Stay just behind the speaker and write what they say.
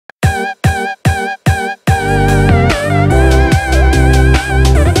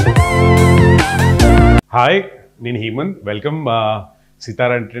Hi, నేను Hemant. Welcome.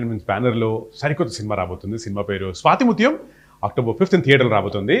 సితారా entertainments బ్యానర్లో సరికొత్త సినిమా రాబోతుంది. సినిమా పేరు స్వాతి ముత్యం. October 5th థియేటర్లో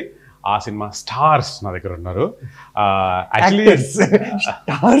రాబోతుంది. ఆ సినిమా స్టార్స్ నా దగ్గర ఉన్నారు. యాక్చువల్లీ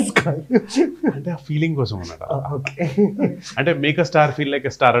స్టార్స్ అంటే ఆ ఫీలింగ్ కోసం అన్నమాట. అంటే make a star feel like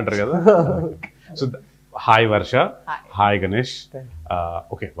a star అంటారు కదా. సో హాయ్ వర్ష, హాయ్ గణేష్.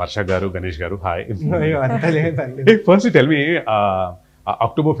 ఓకే, వర్ష గారు, గణేష్ గారు, hi. First tell me,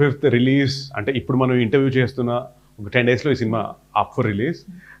 October 5th release అంటే ఇప్పుడు మనం ఇంటర్వ్యూ చేస్తున్న ఒక 10 daysలో ఈ cinema up for release.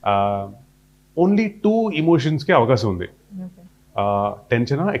 Only 2 ఎమోషన్స్కి అవకాశం ఉంది.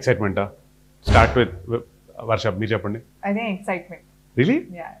 టెన్షనా, ఎక్సైట్మెంటా? స్టార్ట్ విత్ వర్ష, మీరు చెప్పండి. అదే ఎక్సైట్మెంట్. రియలీ?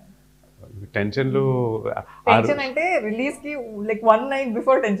 టెన్షన్లు అంటే రిలీజ్ కి లైక్ 1 night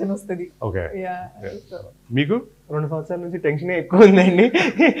బిఫోర్ టెన్షన్ వస్తుంది. ఓకే, మీకు 2 సంవత్సరాల నుంచి టెన్షన్ ఎక్కువ ఉందండి.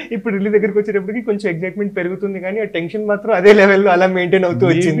 ఇప్పుడు రిలీజ్ దగ్గరికి వచ్చేటప్పటికి కొంచెం ఎగ్జైట్మెంట్ పెరుగుతుంది, కానీ ఆ టెన్షన్ మాత్రం అదే లెవెల్లో అలా మెయింటైన్ అవుతూ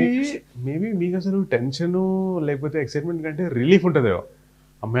వచ్చింది. మేబీ మీకు అసలు టెన్షన్ లేకపోతే ఎక్సైట్మెంట్ కంటే రిలీఫ్ ఉంటుందేమో.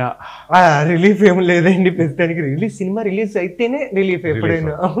 అమ్మాయి రిలీఫ్ ఏం లేదండి ప్రస్తుతానికి. సినిమా రిలీజ్ అయితేనే రిలీఫ్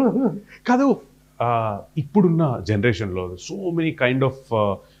ఎప్పుడైనా. కాదు, ఇప్పుడున్న జనరేషన్లో so many kind of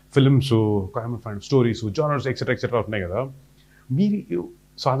films, stories, genres etcetera etcetera ఉన్నాయి కదా. మీరు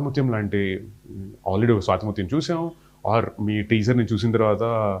స్వాతిముత్యం లాంటి ఆల్రెడీ ఒక స్వాతిముత్యం చూసాం, ఆర్ మీ టీజర్ని చూసిన తర్వాత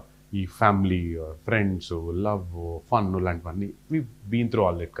ఈ family, friends, love, fun లాంటివన్నీ we been through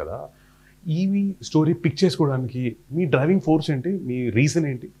all that కదా. ఈ స్టోరీ పిక్ చేసుకోవడానికి మీ డ్రైవింగ్ ఫోర్స్ ఏంటి, మీ రీజన్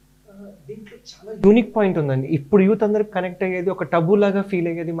ఏంటి? దీంట్లో చాలా యూనిక్ పాయింట్ ఉందండి. ఇప్పుడు యూత్ అందరికి కనెక్ట్ అయ్యేది, ఒక టబు లాగా ఫీల్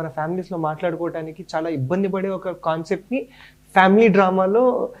అయ్యేది, మన ఫ్యామిలీస్లో మాట్లాడుకోవడానికి చాలా ఇబ్బంది పడే ఒక కాన్సెప్ట్ని ఫ్యామిలీ డ్రామాలో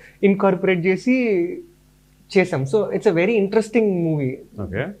ఇన్కార్పొరేట్ చేసాం. So it's a very interesting movie.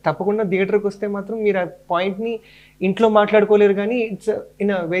 తప్పకుండా థియేటర్కి వస్తే మాత్రం మీరు ఆ పాయింట్ని ఇంట్లో మాట్లాడుకోలేరు, కానీ it's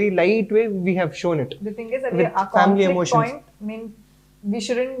in a very light way we have shown it. The thing is that family emotions mean we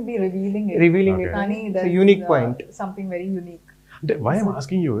shouldn't be revealing it. It's a unique point. Something very unique. అంటే why I'm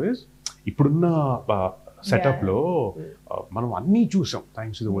asking you is, ఇప్పుడున్న సెటప్లో మనం అన్నీ చూసాం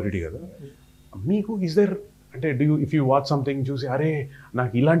thanks to the OTT కదా. మీకు is there అంటే if you watch something చూసి అరే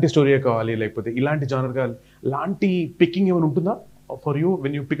నాకు ఇలాంటి స్టోరీ కావాలి, లేకపోతే ఇలాంటి జానర్ కావాలి, లాంటి పిక్కింగ్ ఏమైనా ఉంటుందా for you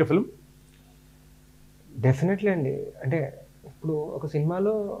when you pick a film? Definitely అండి. అంటే ఇప్పుడు ఒక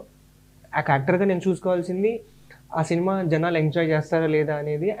సినిమాలో యాక్టర్గా నేను చూసుకోవాల్సింది ఆ సినిమా జనాలు ఎంజాయ్ చేస్తారా లేదా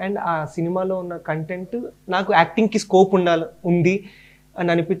అనేది, అండ్ ఆ సినిమాలో ఉన్న కంటెంట్ నాకు యాక్టింగ్కి స్కోప్ ఉంది అని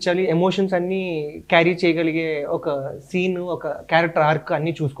అనిపించాలి. ఎమోషన్స్ అన్నీ క్యారీ చేయగలిగే ఒక సీన్, ఒక క్యారెక్టర్ ఆర్క్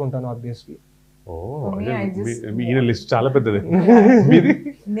అన్నీ చూసుకుంటాను ఆబ్వియస్లీ. లిస్ట్ చాలా పెద్దది.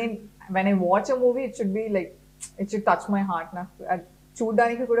 When I watch a movie, it should be like, it should touch my heart. నాకు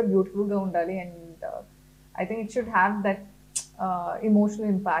చూడడానికి కూడా బ్యూటిఫుల్ గా ఉండాలి, and I think it should have that emotional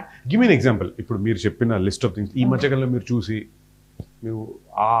impact. Give me an example. ఇప్పుడు మీరు చెప్పిన లిస్ట్ ఆఫ్ థింగ్స్ ఈ మధ్యకాలంలో మీరు చూసి మీరు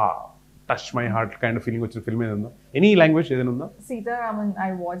touch my heart kind of feeling వచ్చిన ఫిల్మ్ ఏదైనా ఉందా? ఎనీ లాంగ్వేజ్ ఏదైనా ఉందా? సీతారామన్ I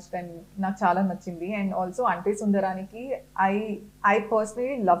watched and నాకు చాలా నచ్చింది, అండ్ ఆల్సో అంటే సుందరానికి I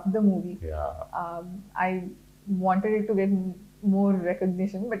personally loved the movie. I wanted it to get more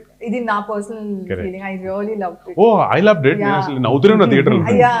recognition, but ఇది నా personal feeling. I really loved it. Oh, I loved it. నేను అసలు నవ్వుతూనే ఉన్న థియేటర్లో.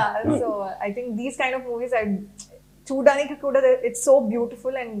 So I think these kind of movies చూడడానికి కూడా it's so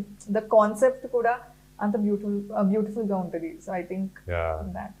beautiful, and the concept కూడా అంత బ్యూటిఫుల్ గా ఉంటుంది. So I think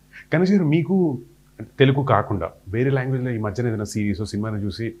that. కనీసం మీకు తెలుగు కాకుండా వేరే లాంగ్వేజ్లో ఈ మధ్యన ఏదైనా సిరీస్ సినిమాని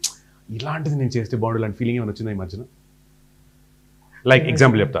చూసి ఇలాంటిది నేను చేస్తే బాగుండు లాంటి ఫీలింగ్ ఏమైనా వచ్చిందా ఈ మధ్యన? లైక్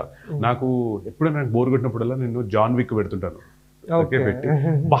ఎగ్జాంపుల్ చెప్తా. నాకు ఎప్పుడైనా నాకు బోర్ కొట్టినప్పుడల్లా నేను జాన్ విక్ పెడుతుంటాను. ఓకే పెట్టి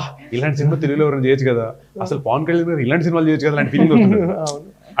బా ఇలాంటి సినిమా తెలుగులో ఎవరైనా చేయొచ్చు కదా, అసలు పవన్ కళ్యాణ్ గారు ఇలాంటి సినిమాలు చేయొచ్చు కదా లాంటి ఫీలింగ్ వస్తుంది.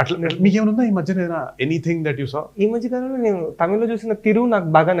 అట్లా మీకేమన్నా ఈ మధ్యన ఏదైనా ఎనీథింగ్ దట్ యూ సా? ఈ మధ్య కాలంలో నేను తమిళ్లో చూసిన తిరు నాకు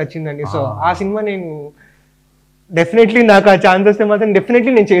బాగా నచ్చిందండి. సో ఆ సినిమా నేను డెఫినెట్లీ, నాకు ఆ ఛాన్స్ వస్తే మాత్రం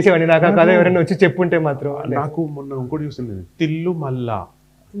డెఫినెట్లీ నేను చేసేవాడిని. నాకు ఆ కథ ఎవరైనా వచ్చి చెప్పుంటే మాత్రం. నాకు మొన్న ఇంకోటి చూస్తుంది, తిల్లుమల్ల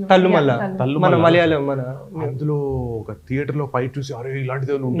మన మలయాళం, మన అందులో ఒక థియేటర్ లో ఫైట్ చూసి అరే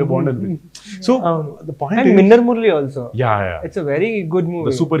ఇలాంటిది ఉంటే బాగుండదు. So the point మిన్నర్ Murali also, it's a very good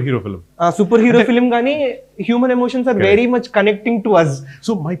movie. Super hero film. Super hero film, కానీ human emotions are very much connecting to us.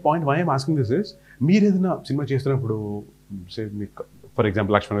 So my point why I'm asking this is, మీరు ఏదైనా cinema చేస్తున్నప్పుడు for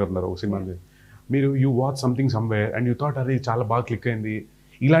example Laxman గారు ఉన్నారు, cinema మీరు you watch something somewhere and you thought అది చాలా బాగా క్లిక్ అయింది,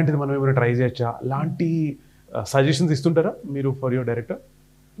 ఇలాంటిది మనం ఏమైనా ట్రై చేయొచ్చా, లాంటి సజెషన్స్ ఇస్తుంటారా మీరు for your director?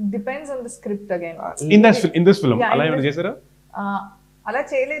 Depends on the script again. In this film అలా ఏమైనా చేశారా? అలా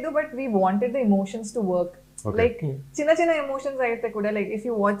చేయలేదు, but we wanted the emotions to work. Like చిన్న ఎమోషన్స్ అయితే కూడా, like if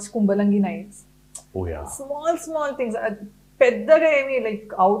you watch Kumbalangi nights, small things, పెద్దగా ఏమి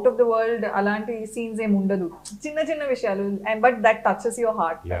like out of the world అలాంటి సీన్స్ ఏమి ఉండదు, చిన్న విషయాలు, but that touches your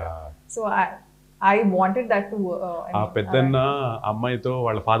heart. So I wanted that to. ఆ పెద్దన్న అమ్మాయితో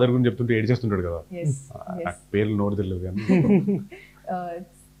వాళ్ళ ఫాదర్ గురించి చెప్తుంటే ఏడ్చేస్తుంటాడు కదా. Yes. నాకు పేర్లు నోరు తెలియదు కానీ.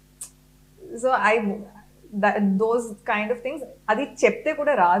 So those kind of things అది చెప్తే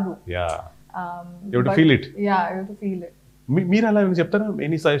కూడా రాదు. Yeah. You have to feel it. Yeah, you have to feel it. మీరు అలా ఏమైనా చెప్తారా?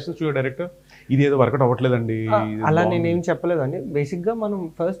 Any suggestions to your director? ఇది ఏదో వర్కౌట్ అవ్వట్లేదండి. అలా నేనేం చెప్పలేదండి. బేసిక్గా మనం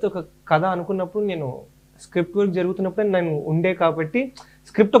ఫస్ట్ ఒక కథ అనుకున్నప్పుడు నేను స్క్రిప్ట్ వర్క్ జరుగుతున్నప్పుడు నేను ఉండే కాబట్టి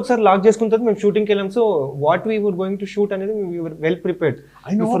స్క్రిప్ట్ ఒకసారి లాక్ చేసుకున్న తర్వాత మేము షూటింగ్కి వెళ్ళాం. So what we were going to shoot అనేది we were well prepared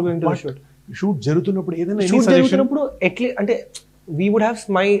before going to shoot. Shoot జరుగుతున్నప్పుడు ఏదైనా షూట్ జరుగుతున్నప్పుడు అంటే we would have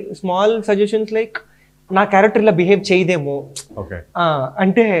small suggestions like నా క్యారెక్టర్ ఇలా బిహేవ్ చేయదేమో,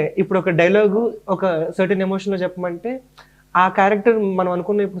 అంటే ఇప్పుడు ఒక డైలాగు ఒక సర్టెన్ ఎమోషన్లో చెప్పమంటే ఆ క్యారెక్టర్ మనం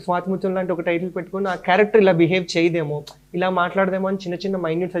అనుకున్న ఇప్పుడు స్వాతి ముత్యం లాంటి ఒక టైటిల్ పెట్టుకుని ఆ క్యారెక్టర్ ఇలా బిహేవ్ చేయదేమో, ఇలా మాట్లాడదేమో అని చిన్న చిన్న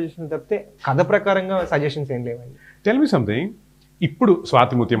మైన్యూట్ సజెషన్స్ తప్పితే కథ ప్రకారంగా సజెషన్స్ ఏం లేవండి. Tell me something. ఇప్పుడు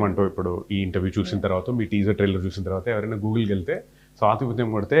స్వాతి ముత్యం అంటూ ఇప్పుడు ఈ ఇంటర్వ్యూ చూసిన తర్వాత మీ టీజర్ ట్రైలర్ చూసిన తర్వాత ఎవరైనా గూగుల్కి వెళ్తే స్వాతి ముత్యం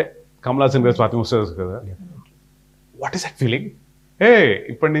కొడితే కమల్ హాసన్ గారు స్వాతి వస్తుంది కదా, వాట్ ఈస్ దట్ ఫీలింగ్? హే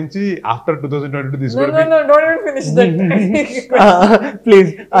ఇప్పటి నుంచి ఆఫ్టర్ 2022 ప్లీజ్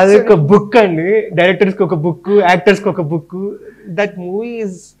అది ఒక బుక్ అండి, డైరెక్టర్స్ కి ఒక బుక్, యాక్టర్స్ కి ఒక book. That movie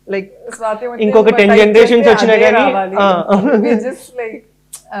is like ఇంకొక 10 generations వచ్చినా కానీ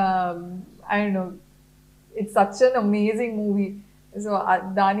I don't know, it's such an amazing movie. So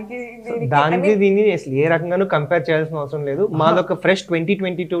దానికి దీన్ని అసలు ఏ రకంగానూ కంపేర్ చేయాల్సిన అవసరం లేదు. మాదొక ఫ్రెష్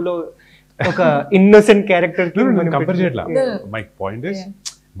 2022లో ఒక ఇన్నోసెంట్ క్యారెక్టర్ కంపేర్ చేయట్లా. మై పాయింట్ ఇస్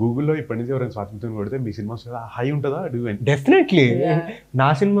గూగుల్లో ఇప్పటి నుంచి ఎవరైనా స్వాతంత్రం కొడితే మీ సినిమా హై ఉంటుందా? డెఫినెట్లీ నా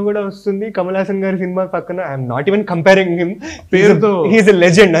సినిమా కూడా వస్తుంది, కమల్ హాసన్ గారి సినిమా పక్కన. I'm not even comparing him, పేరుతో హీఈస్ ఎ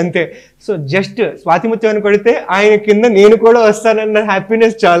లెజెండ్ అంతే. సో జస్ట్ స్వాతి ముత్యం కొడితే ఆయన కింద నేను కూడా వస్తానన్న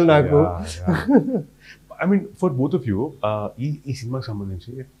హ్యాపీనెస్ చాలు నాకు. I mean for both of you ఈ సినిమాకి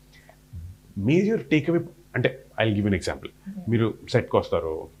సంబంధించి మేజర్ టేక్ అవే అంటే ఐ గివ్ ఎన్ ఎగ్జాంపుల్. మీరు సెట్కి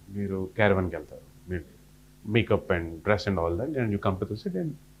వస్తారు, మీరు క్యారవాన్కి వెళ్తారు, మీరు makeup and dress and all that, and you come to the set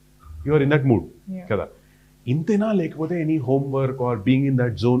and you are in that mood కదా. ఇంతేనా లేకపోతే any homework are being in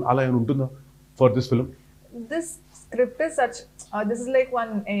that zone అలా ఏమైనా ఉంటుందా for this film? This script is such this is like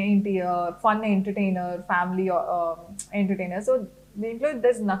one fun entertainer, family entertainer. So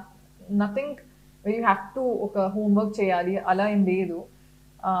there's nothing where you have to oka homework cheyali ala em ledu.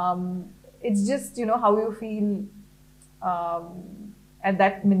 It's just, you know, how you feel at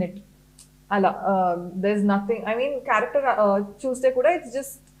that minute ala. There's nothing, I mean character choose kuda it's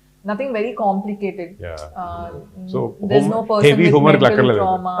just nothing very complicated. So there's no person heavy with homework mental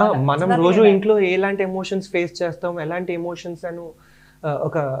trauma. మనం రోజు ఇంట్లో ఎలాంటి emotions face చేస్తాం, ఎలాంటి emotions అను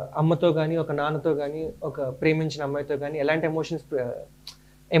ఒక అమ్మతో కానీ ఒక నాన్నతో కానీ ఒక ప్రేమించిన అమ్మాయితో కానీ ఎలాంటి ఎమోషన్స్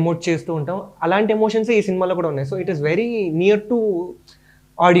ఎమోట్ చేస్తూ ఉంటాం, అలాంటి ఎమోషన్స్ ఈ సినిమాలో కూడా ఉన్నాయి. So it is very near to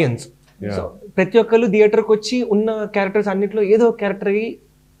audience. So ప్రతి ఒక్కరు థియేటర్కి వచ్చి ఉన్న క్యారెక్టర్స్ అన్నింటిలో ఏదో క్యారెక్టర్ అయ్యి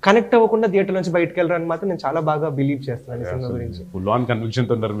కనెక్ట్ అవ్వకుండా థియేటర్ నుంచి బయటకు వెళ్ళరని మాత్రం నేను చాలా బాగా బిలీవ్ చేస్తాను సినిమా గురించి. ఫుల్ ఆన్ కన్విక్షన్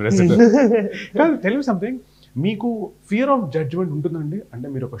తో ఉన్నారు మీరు. టెల్ మీ సంథింగ్, మీకు ఫియర్ ఆఫ్ జడ్జ్మెంట్ ఉంటుందండి? అంటే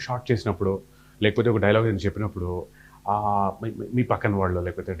మీరు ఒక షాట్ చేసినప్పుడు లేకపోతే ఒక డైలాగ్ చెప్పినప్పుడు మీ పక్కన వాళ్ళు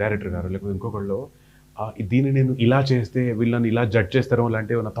లేకపోతే డైరెక్టర్ గారు లేకపోతే ఇంకొకళ్ళు దీన్ని నేను ఇలా చేస్తే వీళ్ళని ఇలా జడ్జ్ చేస్తారో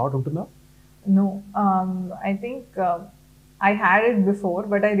అలాంటి ఏమైనా థాట్ ఉంటుందా? No, I think I had it before,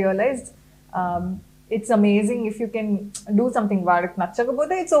 but I realized it's amazing if you can do something. Vaadiki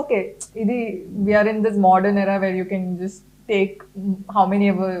nachakapothe it's okay. We are in this modern era where you can just take how many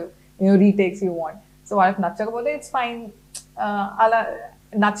ever, you know, retakes you want. So vaadiki nachakapothe it's fine. Ala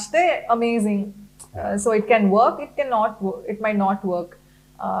nachte amazing. So it can work, it cannot work, it might not work.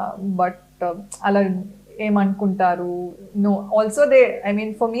 But ala em anukuntaru. No, also I mean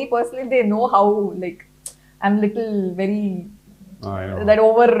for me personally they know how, like I'm little very that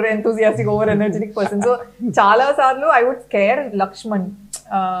over enthusiastic, over energetic person. So chala sarlu I would scare Lakshman.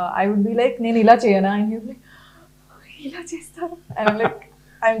 I would be like nenu ila cheyana, and he would be like ila chestaru, and I'm like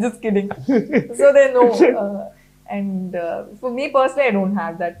I'm just kidding. So they know. And for me personally I don't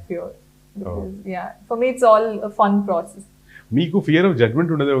have that fear because yeah, for me it's all a fun process. మీకు fear of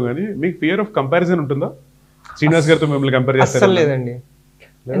judgement ఉండదేమో కానీ మీకు fear of comparison ఉంటుందా? శ్రీనివాస్ గారితో మిమ్మల్ని compare చేస్తారు? అసలు లేదండి,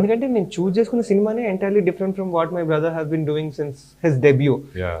 ఎందుకంటే నేను చూస్ చేసుకున్న సినిమానే entirely different from what my brother has been doing since his debut.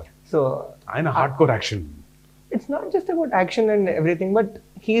 So ఆయన hard core action, it's not just about action and everything, but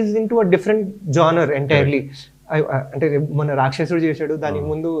he's in to a different genre entirely. అంటే మన రాక్షసుడు చేశాడు, దానికి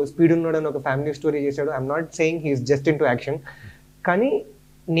ముందు speed ఉన్నాడు అని ఒక ఫ్యామిలీ స్టోరీ చేశాడు. I'm not saying he's just in to action, కానీ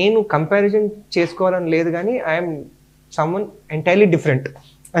నేను కంపారిజన్ చేసుకోవాలని లేదు, కానీ ఐఎమ్ సమ్వన్ ఎంటైర్లీ డిఫరెంట్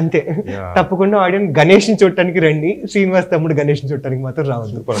అంతే. తప్పకుండా ఆడియన్స్ గణేష్ ని చూడటానికి రండి, శ్రీనివాస్ తమ్ముడు గణేష్ ని చూడటానికి మాత్రం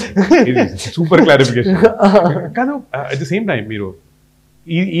రావద్దు. Super clarification. కాదు, అట్ ద సేమ్ టైం మీరు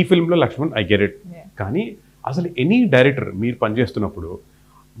ఈ ఫిల్మ్లో Laxman I get it. Yeah. కానీ అసలు ఎనీ డైరెక్టర్ మీరు పనిచేస్తున్నప్పుడు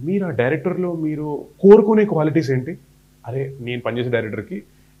మీరు ఆ డైరెక్టర్లో మీరు కోరుకునే క్వాలిటీస్ ఏంటి? అరే నేను పనిచేసే డైరెక్టర్కి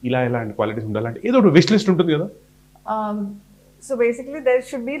ఇలాంటి క్వాలిటీస్ ఉండాలంటే ఏదో ఒక విష్ లిస్ట్ ఉంటుంది కదా. So basically there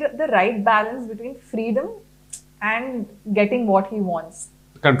should be the right balance between freedom and getting what he wants.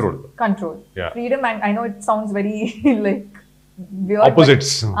 Control. Yeah. Freedom, and I know it sounds very like weird. Opposites.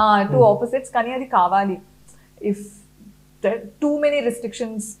 Two opposites. Kani adi kavali. If there are too many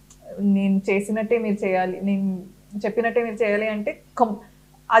restrictions, నేను చేసినట్టే మీరు చేయాలి, నేను చెప్పినట్టే మీరు చేయాలి అంటే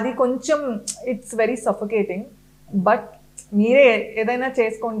అది కొంచెం ఇట్స్ వెరీ సఫోకేటింగ్. బట్ మీరే ఏదైనా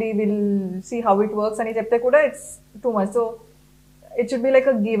చేసుకోండి, will see how it works అని చెప్తే కూడా it's too much. So it should be like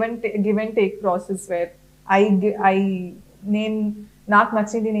a give and take process where నేను నాకు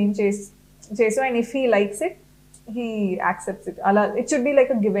నచ్చింది నేను చేసు and if he likes it he accepts it. అలా it should be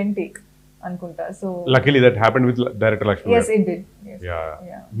like a give and take అనుకుంటా. So luckily that happened with director Laxman. yes it did.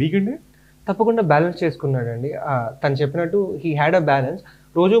 Yeah. మీకండి తప్పకుండా balance చేసుకున్నాడండి. తను చెప్పినట్టు హీ హ్యాడ్ అ బ్యాలెన్స్.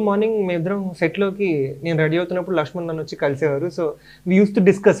 రోజు morning మేమిద్దరం సెట్లోకి నేను ready అవుతున్నప్పుడు లక్ష్మణ్ నన్ను వచ్చి కలిసేవారు. So we use to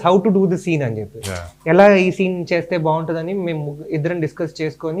discuss how to do the scene అని చెప్పి, ఎలా ఈ సీన్ చేస్తే బాగుంటుందని మేము ఇద్దరం డిస్కస్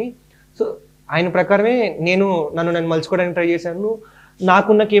చేసుకొని, సో ఆయన ప్రకారమే నన్ను మలుచుకోవడానికి ట్రై చేశాను.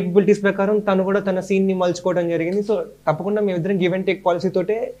 నాకున్న కేపబిలిటీస్ ప్రకారం తను కూడా తన సీన్ని మలుచుకోవడం జరిగింది. సో తప్పకుండా మేమిద్దరం గివ్ అండ్ టేక్ పాలసీ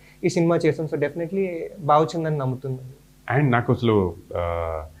తోటే ఈ సినిమా చేస్తాం. సో డెఫినెట్లీ బాగా వచ్చిందని నమ్ముతున్నాను. అండ్ నాకు అసలు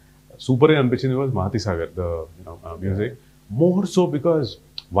సూపర్ అనిపించింది was Mahathi Sagar the music. More so because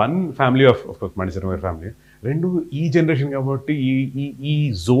one family of course Mani Sharma గారి ఫ్యామిలీ, రెండు ఈ జనరేషన్ కాబట్టి ఈ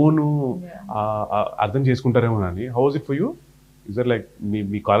జోను అర్థం చేసుకుంటారేమో అని. How was it for you? Is there like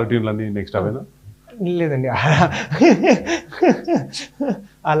me క్వాలిటీలన్నీ next అవేనా? లేదండి,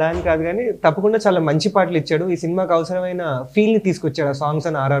 అలా అని కాదు, కానీ తప్పకుండా చాలా మంచి పాటలు ఇచ్చాడు. ఈ సినిమాకి అవసరమైన ఫీల్ని తీసుకొచ్చాడు ఆ సాంగ్స్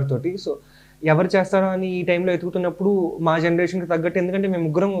అండ్ ఆర్ఆర్ తోటి. సో ఎవరు చేస్తారో అని ఈ టైంలో ఎతుకుతున్నప్పుడు మా జనరేషన్కి తగ్గట్టు, ఎందుకంటే మేము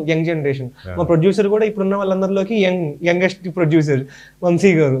ముగ్గురం యంగ్ జనరేషన్, మా ప్రొడ్యూసర్ కూడా ఇప్పుడున్న వాళ్ళందరిలోకి యంగెస్ట్ ప్రొడ్యూసర్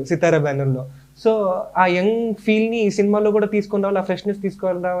వంశీ గారు సితారా బ్యానర్లో. సో ఆ యంగ్ ఫీల్ని ఈ సినిమాలో కూడా తీసుకొని రావాలి, ఆ ఫ్రెష్నెస్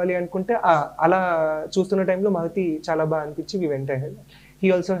తీసుకొని రావాలి అనుకుంటే అలా చూస్తున్న టైంలో మహతి చాలా బాగా అనిపించి వి వెంట ahead. He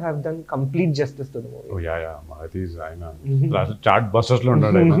also have done complete justice to the movie. Oh yeah, Mahati is ఆయన చార్ట్ బస్టర్స్ లో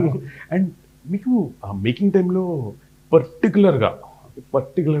ఉన్నాడు ఆయన. అండ్ మీకు ఆ మేకింగ్ టైంలో పర్టికులర్గా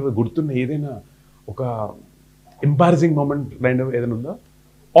గుర్తున్న ఏదైనా ఒక ఎంబారసింగ్ మూమెంట్ కైండ్ ఆఫ్ ఏదైనా ఉందా?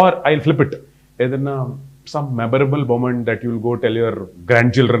 Are I will flip it, ఏదైనా some memorable moment that you will go tell your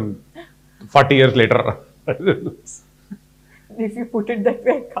grand children 40 years later? If you put it that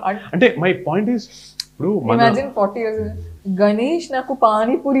way, I can't. అంటే my point is, ఇప్పుడు imagine 40 years Ganesh నాకు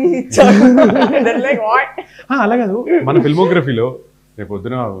పానీపూరి ఇచ్చాడు. అలా కాదు, మన ఫిల్మోగ్రఫీలో రేపు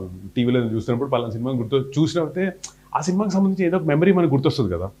పొద్దున టీవీలో చూస్తున్నప్పుడు పలానా సినిమా చూసినప్పుడు ఆ సినిమాకి సంబంధించి ఏదో ఒక మెమరీ మనకు గుర్తొస్తుంది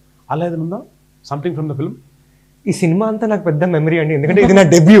కదా, అలా ఏదైనా ఉందా? Something from the film? ఈ సినిమా అంతా నాకు పెద్ద మెమరీ అండి, ఎందుకంటే ఇది నా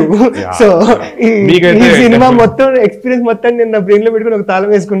డెబ్యూ. సో ఈ సినిమా మొత్తం ఎక్స్పీరియన్స్ మొత్తం నేను నా బ్రెయిన్ లో పెట్టుకుని ఒక తాళం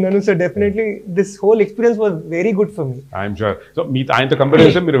వేసుకున్నాను. So definitely this whole experience was very good for me. I'm sure. So మీ ఆయనతో కంపేర్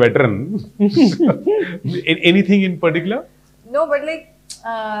చేస్తే మీరు veteran. Anything in particular? No, but like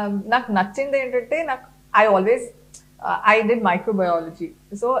నాకు నచ్చింది ఏంటంటే, నాకు I did microbiology,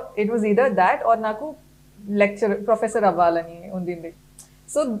 so it was either that or నాకు professor అవ్వాలని ఉంది.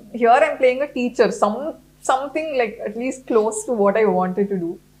 So here I'm playing a teacher, something like at least close to what I wanted to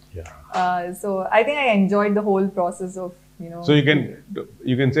do. So I think I enjoyed the whole process of, So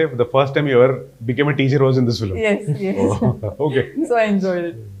you can say the first time you ever became a teacher was in this film? Yes. Oh, okay. So I enjoyed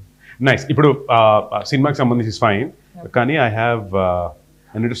it. Nice. ఇప్పుడు సినిమాకి సంబంధించి is fine, కానీ I have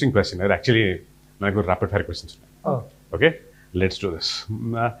an interesting question. Actually నాకు rapid fire questions ఉన్నాయి. Okay, let's do this.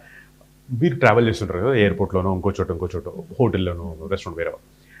 మీరు travel చేస్తుంటారు కదా, ఎయిర్పోర్ట్లోనో ఇంకో చోట హోటల్లోనో రెస్టారెంట్ వేరే,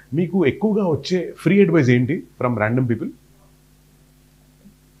 మీకు ఎక్కువగా వచ్చే ఫ్రీ అడ్వైస్ ఏంటి from random people?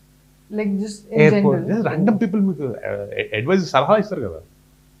 Like just in general random people మీకు అడ్వైస్ సలహా ఇస్తారు కదా?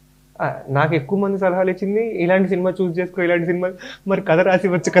 నాకు ఎక్కువ మంది సలహాలు ఇచ్చింది, ఇలాంటి సినిమా చూస్ చేసుకో, ఇలాంటి సినిమా, మరి కథ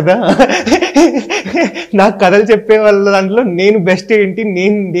రాసివచ్చు కదా. నాకు కథలు చెప్పే వాళ్ళ దాంట్లో నేను బెస్ట్ ఏంటి,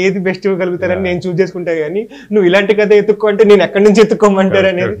 నేను ఏది బెస్ట్ ఇవ్వగలుగుతారని నేను చూస్ చేసుకుంటా, కానీ నువ్వు ఇలాంటి కథ ఎత్తుక్కో అంటే నేను ఎక్కడి నుంచి ఎత్తుక్కోమంటారు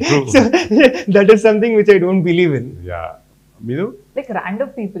అనేది. That is something which I don't believe in. మీరు like random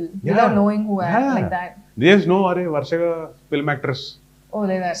people without knowing who I am, like that. There's no are varsha film actress. Oh,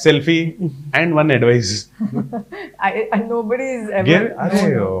 like that. Selfie and one advice. I nobody is ever.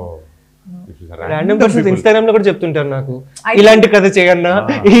 Random persons Instagram లో కూడా చెప్తుంటారు నాకు, ఇలాంటి కథ చేయన్నా,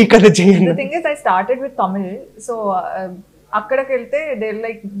 ఈ కథ చేయన్నా. The thing is, I started with Tamil, so అక్కడికి వెళ్తే they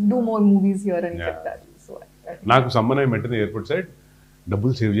like do more movies here and like that. So నాకు someone I met in the airport side,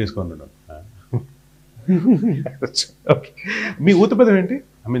 డబ్బులు సేవ్ చేసుకున్నాను. మీ ఊత పదం ఏంటి?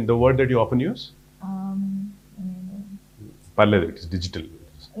 I mean the word that you often use? పర్లేదు, it's digital.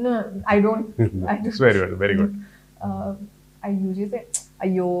 No, I don't. It's very good, very good. I usually say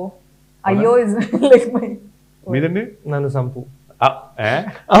అయ్యో. అయ్యో is like my. మీదండి? నన్ను sump. ఏ?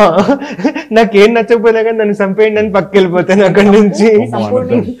 నాకేం నచ్చకపోయినా కానీ నన్ను సంపేయండి అని పక్కకి వెళ్ళిపోతాను అక్కడి నుంచి.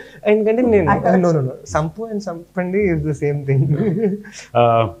 ఎందుకంటే నేను sump and సంపండి is the same thing.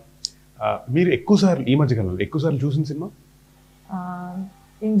 మీరు ఎక్కువసార్లు ఈ మధ్య కాలంలో ఎక్కువసార్లు చూసిన cinema?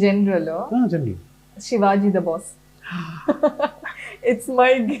 In general, Shivaji the Boss. It's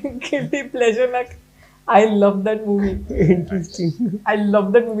my guilty pleasure. Like, I love that movie. Interesting. I love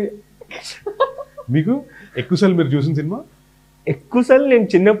that movie. మీకు ఎక్కువసార్లు మీరు చూసిన సినిమా? ఎక్కువసార్లు నేను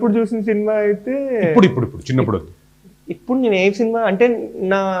చిన్నప్పుడు చూసిన సినిమా అయితే ఇప్పుడు చిన్నప్పుడు ఇప్పుడు నేను ఏ సినిమా అంటే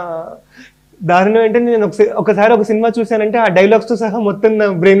నా దారుణం ఏంటంటే నేను ఒకసారి ఒక సినిమా చూసానంటే ఆ డైలాగ్స్ తో సహా మొత్తం నా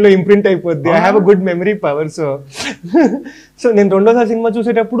బ్రెయిన్ లో ఇంప్రింట్ అయిపోద్ది. I have a good memory power. So నేను రెండోసారి సినిమా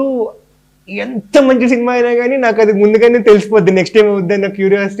చూసేటప్పుడు ఎంత మంచి సినిమా అయినా కానీ నాకు అది ముందుగానే తెలిసిపోద్ది నెక్స్ట్ టైం అవుద్ది అన్న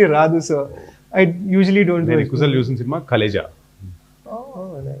క్యూరియాసిటీ రాదు. So I usually don't. నేను ఎక్కువసారి చూసిన సినిమా కలేజా.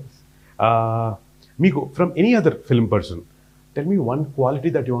 మీకు from any other film person tell me one quality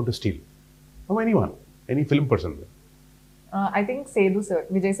that you want to steal from anyone, any film person. I think Sethu sir,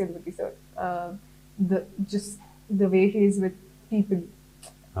 Vijay Sethupathi sir, just the way he is with people,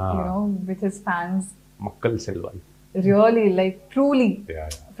 you know, with his fans. Makkal Selvan. Really, like truly,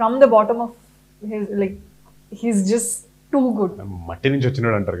 from the bottom of his, like, he's just too good. మట్టి నుంచి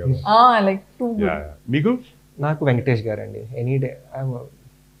వచ్చినాడు అంటారు కదా. Like too good. మీకు? నాకు వెంకటేష్ గారు అండి. Any day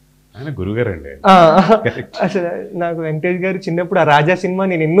ఆయన గురుగారు అండి. అసలు నాకు వెంకటేష్ గారు చిన్నప్పుడు ఆ రాజా సినిమా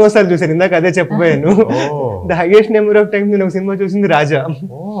నేను ఎన్నోసార్లు చూసాను. ఇందాక అదే చెప్పబోయాను. The highest number of times నేను ఒక సినిమా చూసింది రాజా.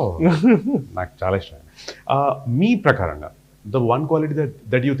 నాకు చాలా ఇష్టం. మీ ప్రకారంగా the one quality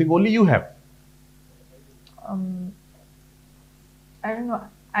that you think only you have? I don't know.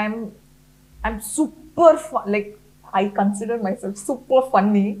 I'm super fun. Like, I consider myself super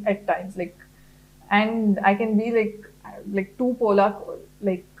funny at times. Like, and I can be like too polar.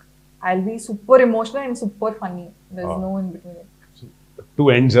 Like, I'll be super emotional and super funny. There's no in between it. Two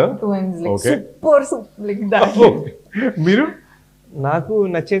ends, huh? Two ends, like okay. super like that. మీరు? నాకు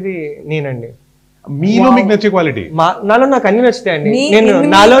నచ్చేది నేనండి. మీలో మీకు నచ్చే quality? నాలో నాకు అన్ని నచ్చుతాయండి. నేను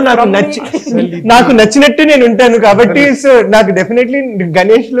నాలో నాకు నచ్చినట్టు నేను ఉంటాను కాబట్టి సో నాకు డెఫినెట్లీ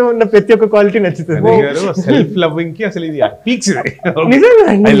గణేష్ లో ఉన్న ప్రతి ఒక్క క్వాలిటీ నచ్చుతుంది. సెల్ఫ్ లవింగ్ కి అసలు ఇది పీక్స్.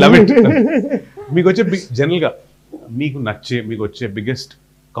 I love it. మీకు వచ్చే జనరల్ గా మీకు వచ్చే biggest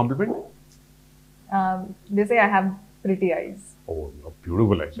compliment? They say I have pretty eyes. Oh,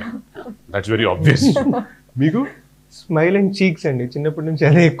 beautiful eyes. That's very obvious. మీకు? స్మైల్ అండ్ చీక్స్ అండి. చిన్నప్పటి నుంచి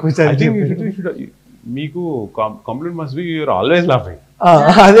అదే ఎక్కువ సార్లు. మీకు compliment must be you're always laughing.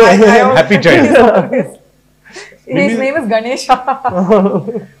 అదే happy child. His name is Ganesh.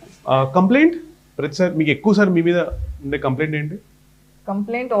 Complaint? ప్రతిసారి మీకు ఎక్కువ సార్ మీ మీద ఉండే కంప్లైంట్ ఏంటి?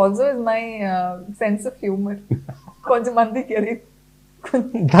 Complaint also is my sense of humor. కొంచెం మందికి అది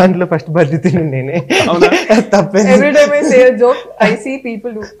దాంట్లో ఫస్ట్ బాధ్యత నేనే. Every time I say a joke, I see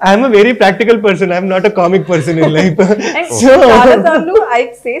people do. I am a very practical person. I am not a comic person in life. So I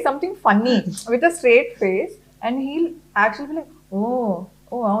say something funny with a straight face, and he'll actually be like, "Oh,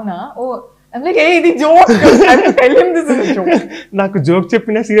 avuna, oh." I'm like, "Hey, ఇది joke." I have to tell him this is a joke. నాకు joke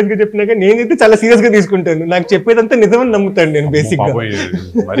చెప్పినా serious గా చెప్పినా కానీ నేనైతే చాలా serious గా తీసుకుంటాను. నాకు చెప్పేదంతా నిజమని నమ్ముతాను నేను బేసిక్ గా.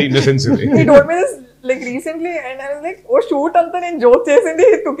 మరి ఇన్నోసెన్స్ ఇది. He told me this like recently and I was like, oh shoot anta nen joke chesindi,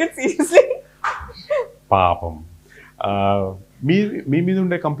 he took it seriously. పాపం. మీ మీద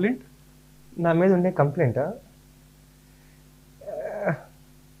ఉండే కంప్లైంట్? నా మీద ఉండే కంప్లైంటా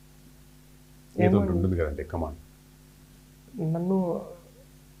ఏదో ఉంటుంది కదండి. కమాన్. నన్ను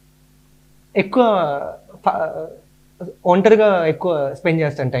ఎక్కువ ఒంటరిగా ఎక్కువ స్పెండ్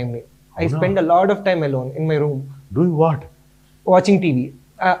చేస్తాను టైంని. I spend a lot of time alone in my room. Doing what? Watching TV.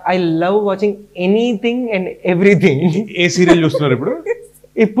 I love watching anything and everything. A serial చూస్తున్నారు ఇప్పుడు?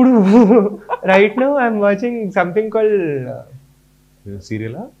 ఇప్పుడు right now I'm watching something called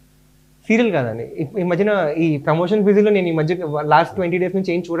serial కాదండి. ఈ మధ్యన ఈ ప్రమోషన్ బిజీలో నేను ఈ మధ్య లాస్ట్ 20 days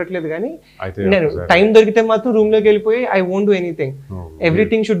నుంచి ఏం చూడట్లేదు కానీ నేను టైం దొరికితే మాత్రం రూమ్ లోకి వెళ్ళిపోయి I won't do anything.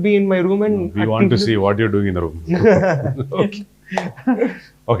 Everything should be in my room and we want to see what you're doing in the room.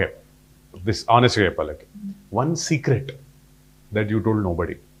 Okay, this honestly చెప్పాలి. One secret that you told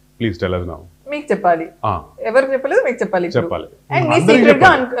nobody, please tell us now. మీకు చెప్పాలి. ఎవరు చెప్పలేదు, మీకు చెప్పాలి. చెప్పాలి. And me secret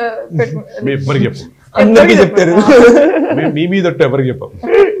గా మీ ఎవరికి చెప్పు. అందరికీ చెప్తారు. మీ మీద ఎవరికి చెప్పు.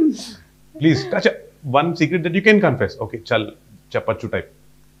 Please touch one secret that you can confess. Okay చల్ చెప్పచ్చు టైప్.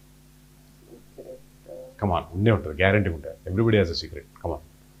 కమాన్, ఉండే ఉంటుంది, గ్యారంటీ ఉంటుంది. Everybody has a secret. Come on.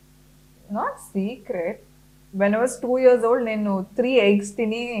 Not secret. When I was 2 years old, నేను 3 eggs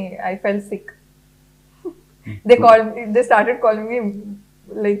తిని I felt sick. they started calling me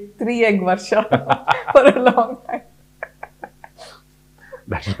like 3-egg Varsha for a long time.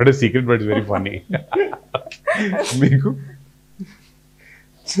 That's not a secret, but it's very funny. మీకు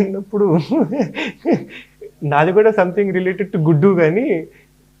చిన్నప్పుడు నాది కూడా something related to గుడ్డు, కానీ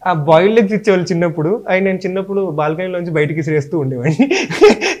ఆ boiled eggs ఇచ్చేవాళ్ళు చిన్నప్పుడు. అవి నేను చిన్నప్పుడు బాల్కనీలోంచి బయటికి విసిరేస్తూ ఉండేవాడిని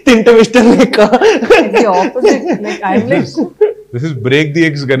తింటాం ఇష్టం లేక. It's the opposite. Like I'm like, this is break the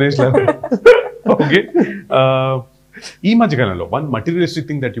eggs Ganesh లాగా. ఓకే, ఈ మధ్య కాలంలో one materialistic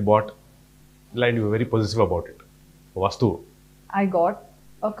thing that you bat and you were very positive about it, వస్తువు. I got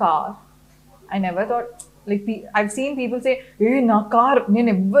a car. I never thought, like, I've seen people say, hey, na car, నేను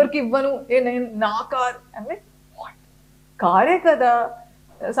ఎవ్వరికి ఇవ్వను, నేను నా కార్. I'm like, what? కారే కదా.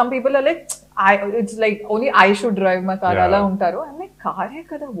 Some people are like, it's like only I should drive my car. అలా ఉంటారు. I'm like, కారే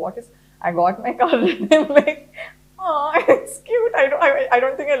కదా, what is, I got my car and I'm like, oh, it's cute. I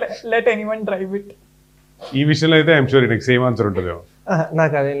don't think I'll let anyone drive it. ఈ విషయంలో అయితే I'm sure నీకు same answer ఉంటుందేమో.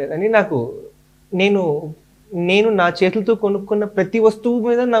 నాకు అదేం లేదండి. నేను నా చేతులతో కొనుక్కున్న ప్రతి వస్తువు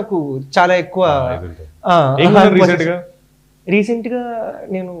మీద నాకు చాలా ఎక్కువ. రీసెంట్ గా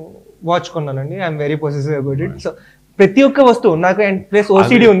నేను watch కొన్నానండి. I'm very possessive about it. So ప్రతి ఒక్క వస్తువు నాకు, అండ్ ప్లస్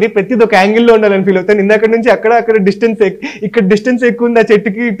ఓసిడి ఉంది, ప్రతిది ఒక యాంగిల్లో ఉండాలని ఫీల్ అవుతాను. ఇందాక నుంచి అక్కడ డిస్టెన్స్, ఇక్కడ డిస్టెన్స్ ఎక్కువ ఉంది, ఆ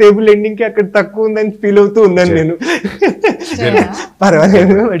చెట్టుకి టేబుల్ ఎండింగ్ కి అక్కడ తక్కువ ఉందని ఫీల్ అవుతూ ఉన్నాను నేను.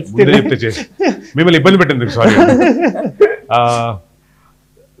 పర్వాలేదు, మిమ్మల్ని ఇబ్బంది పెట్టండి, sorry.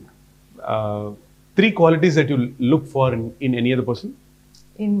 3 qualities that you look for in any other person?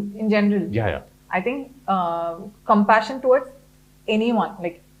 In general? Yeah. I think compassion towards anyone,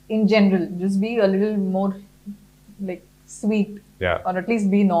 like in general. Just be a little more like sweet. Yeah. Or at least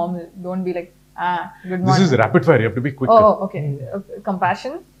be normal. Don't be like, good morning. This is rapid fire, you have to be quick. Oh, okay.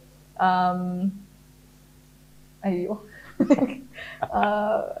 Compassion. Ayyo.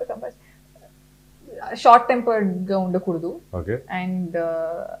 Compassion. Short-tempered ga undakudu. Okay. And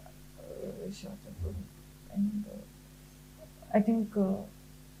I think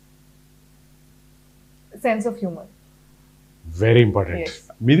sense of humor. Very important. Yes.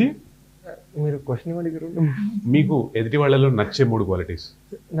 మీది? మీరు question అడిగారు. మీకు ఎదుటి వాళ్ళలో నచ్చే 3 qualities?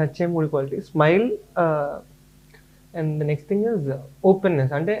 నచ్చే 3 qualities, smile, and the next thing is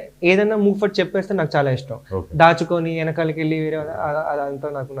openness. అంటే ఏదైనా మూవ్ ఫట్ చెప్పేస్తే నాకు చాలా ఇష్టం. దాచుకొని వెనకాలకి వెళ్ళి వేరే అదంతా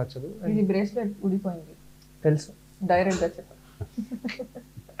నాకు నచ్చదు. ఇది బ్రేస్లెట్ ఊడిపోయింది తెలుసు, డైరెక్ట్ గా చెప్పాను.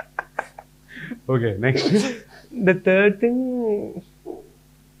 Okay, next. The third thing,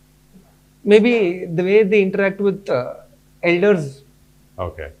 maybe the way they interact with elders.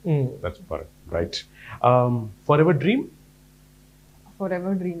 Okay, that's right. Forever dream?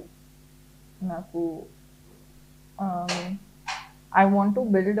 Forever dream. Naku, I want to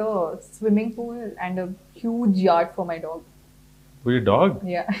build a swimming pool and a huge yard for my dog. For your dog?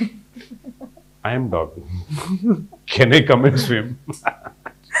 Yeah. I am dog. Can I come and swim?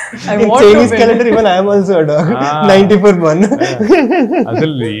 I want Chinese calendar, even I am also a dog. 90/1.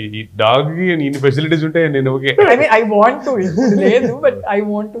 అసలు ఈ dog కి ఇన్ని facilities ఉంటే నేను okay. I mean, I want to. లేదు, but I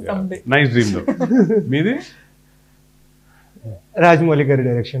want to someday. Nice dream though. మీది? రాజమౌళి గారి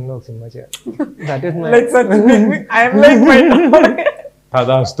direction లో ఒక సినిమా చేయాలి. That is my. I am like my dog.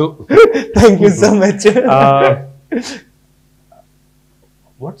 తదాస్తు. Thank you so much.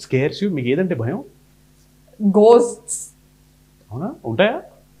 What scares you? మీకు ఏదంటే భయం? Ghosts. అవునా, ఉంటాయా?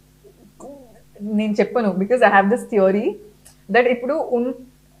 నేను చెప్పను, because I have this theory that ఇప్పుడు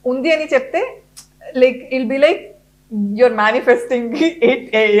ఉంది అని చెప్తే like ill be like you're manifesting it.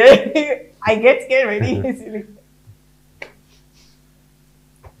 I get scared very easily.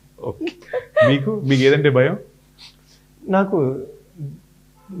 మీకు ఏదంటే భయం? నాకు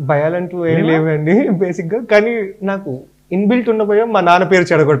భయాలంటూ ఏం లేవండి బేసిక్గా, కానీ నాకు ఇన్బిల్ట్ ఉన్న భయం మా నాన్న పేరు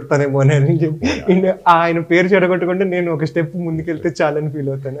చెడగొట్టుతానేమో అని చెప్పి. ఆయన పేరు చెడగొట్టుకుంటే నేను ఒక స్టెప్ ముందుకెళ్తే చాలని ఫీల్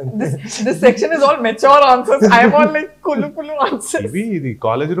అవుతాను. This section is all mature answers. I am all like Kullu answers. ఇవి ఇది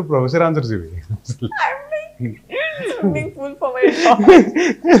కాలేజ్ లో ప్రొఫెసర్ ఆన్సర్స్ ఇవి. I am like swimming pool for my dog.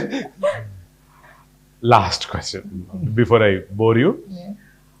 Last question before I bore you.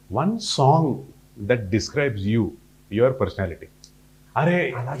 One song that describes you, your personality. అరే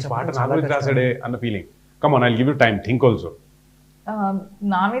ఈ పాట నా గురించి రాసాడే అన్న feeling. Come on, I'll give you time. Think also.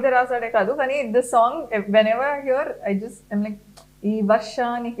 నా మీద రాసాడే కాదు, కానీ this song whenever I hear, I just am like, ఈ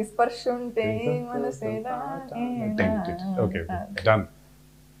వర్షానికి స్పర్శ ఉంటే మనసేదా. Okay, done.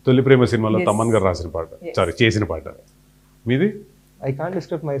 తొలి ప్రేమ సినిమాలో తమన్ గారు రాసిన పాట, సారీ చేసిన పాట. మీది? I can't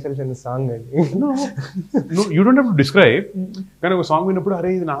describe myself in the song. No, you don't have to describe. కానీ ఒక సాంగ్ విన్నప్పుడు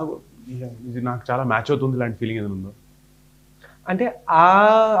అరే ఇది నాకు చాలా మ్యాచ్ అవుతుంది లాంటి ఫీలింగ్ ఏదైనా ఉందో? అంటే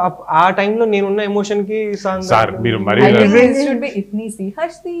ఆ టైంలో నేనున్న ఎమోషన్ కి సాంగ్ సార్ మీరు మరి Itni C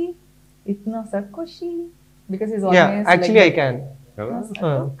హస్తి ఇట్నా sir Kushi because he's Yeah, always actually like I can.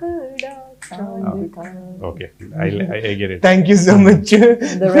 Okay, I get it. Thank you so much.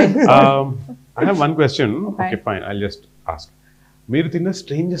 the red I have one question. Okay. Okay, fine. I'll just ask. మీరు తిన్న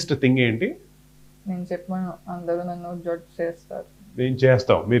strangest thing ఏంటి? నేను చెప్పాను అందరూ నన్ను judge చేస్తారు. నేను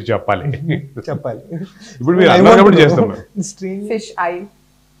చేస్తాం, మీరు చెప్పాలి. చెప్పాలి. ఇప్పుడు మీరు అన్నప్పుడు చేస్తాం. ఫిష్ ఐ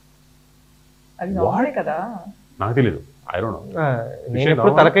అది బాగుంది కదా. నాకు తెలీదు. I don't know. నేను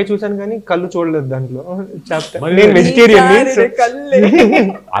ఎప్పుడు తలకాయ చూసాను కానీ కళ్ళు చూడలేదు దాంట్లో. మరి నేను వెజిటేరియన్.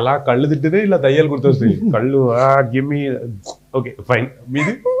 అలా కళ్ళు తింటేనే ఇలా దయ్యాలు గుర్తొస్తాయి. కళ్ళు గిమ్మి. Okay fine.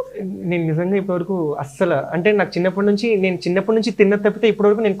 మీది? నేను నిజంగా ఇప్పటివరకు అస్సలు అంటే నాకు చిన్నప్పటి నుంచి తిన్న తప్పితే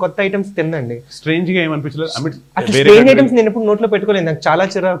ఇప్పటివరకు నేను కొత్త ఐటమ్స్ తిన్నండి. స్ట్రేంజ్ గా ఏమనిపించలేదు? స్ట్రేంజ్ ఐటమ్స్ నేను ఎప్పుడు నోట్లో పెట్టుకోలేదు, నాకు చాలా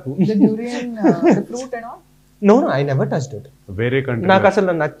చిరాకు. The durian, the fruit and all. No, I never touched it. వేరే కంట్రీ నాకు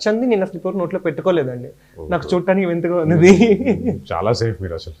అసలు నచ్చంది నేను అసలు ఇప్పుడు నోట్లో పెట్టుకోలేదండి. నాకు చూడటానికి వింతగా ఉన్నది. చాలా సేఫ్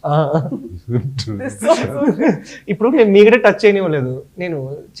మీరు అసలు. ఇప్పుడు నేను మీగడే టచ్ చేయనివ్వలేదు. నేను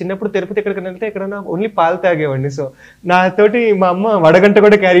చిన్నప్పుడు తిరుపతి ఎక్కడికైనా వెళ్తే ఎక్కడైనా ఓన్లీ పాలు తాగేవాడిని. సో నాతోటి మా అమ్మ వడగంట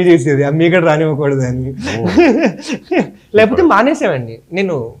కూడా క్యారీ చేసేది ఆ మీగడ రానివ్వకూడదు అని. లేకపోతే మానేసేవాడిని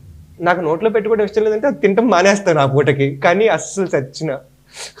నేను. నాకు నోట్లో పెట్టుకోవడం ఇష్టం లేదంటే అది తింటాం మానేస్తాను ఆ పూటకి. కానీ అస్సలు చచ్చిన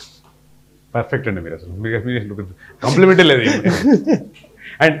పర్ఫెక్ట్ అండి మీరు అసలు కాంప్లిమెంటే లేదు.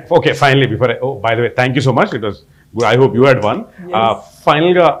 And okay finally before by the way thank you so much. It was good. I hope you had one.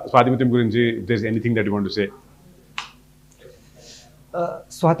 Final గా స్వాతి ముత్యం గురించి if there is anything that you want to say.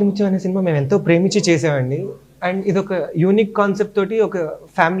 Swathi Muthyam అనే సినిమా మేము ఎంతో ప్రేమించి చేసామండి. అండ్ ఇది ఒక unique concept తోటి ఒక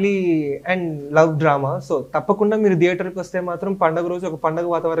family and love drama. So తప్పకుండా మీరు థియేటర్కి వస్తే మాత్రం పండగ రోజు ఒక పండగ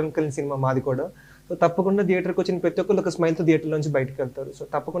వాతావరణం కలిగిన సినిమా మాది కూడా. సో తప్పకుండా థియేటర్కి వచ్చిన ప్రతి ఒక్కరు ఒక స్మైల్తో థియేటర్ నుంచి బయటకు వెళ్తారు. సో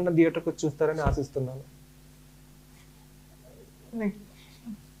తప్పకుండా థియేటర్కి వచ్చి చూస్తారని ఆశిస్తున్నాను.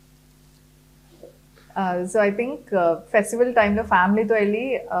 So I think festival time lo family to elli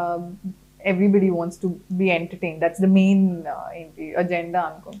everybody wants to be entertained. That's the main agenda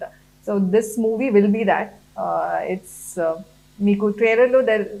anukunta. So this movie will be that. It's meeku trailer lo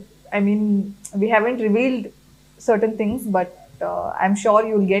there, I mean we haven't revealed certain things, but I'm sure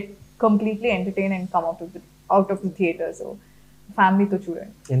you'll get completely entertained and come out of the theater. So family to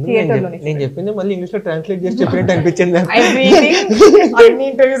చూడండి, theatre లో. నేను చెప్పింది మళ్ళీ English లో translate చేసి చెప్పినట్టు అనిపించింది. అన్ని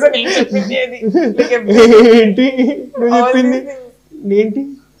ఇంటర్వ్యూస్ నేను చెప్పింది అది ఏంటి నువ్వు చెప్పింది ఏంటి?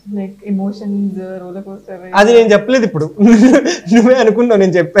 Like emotions roller coaster. అది నేను చెప్పలేదు, ఇప్పుడు నువ్వే అనుకున్నావు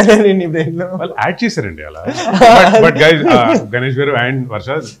నేను చెప్పానని నీ బ్రెయిన్ లో. వాళ్ళు యాడ్ చేశారండి అలా. బట్ గైస్ గణేష్ గారు and Varsha,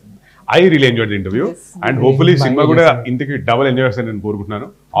 I really enjoyed the interview. Yes, and hopefully cinema kuda intiki double enjoy chestanu nenu korukuntunanu.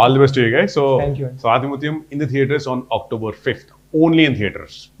 All the best to you guys. So Swathi Mutyam in the theaters on October 5th, only in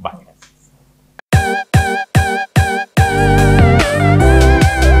theaters. Bye.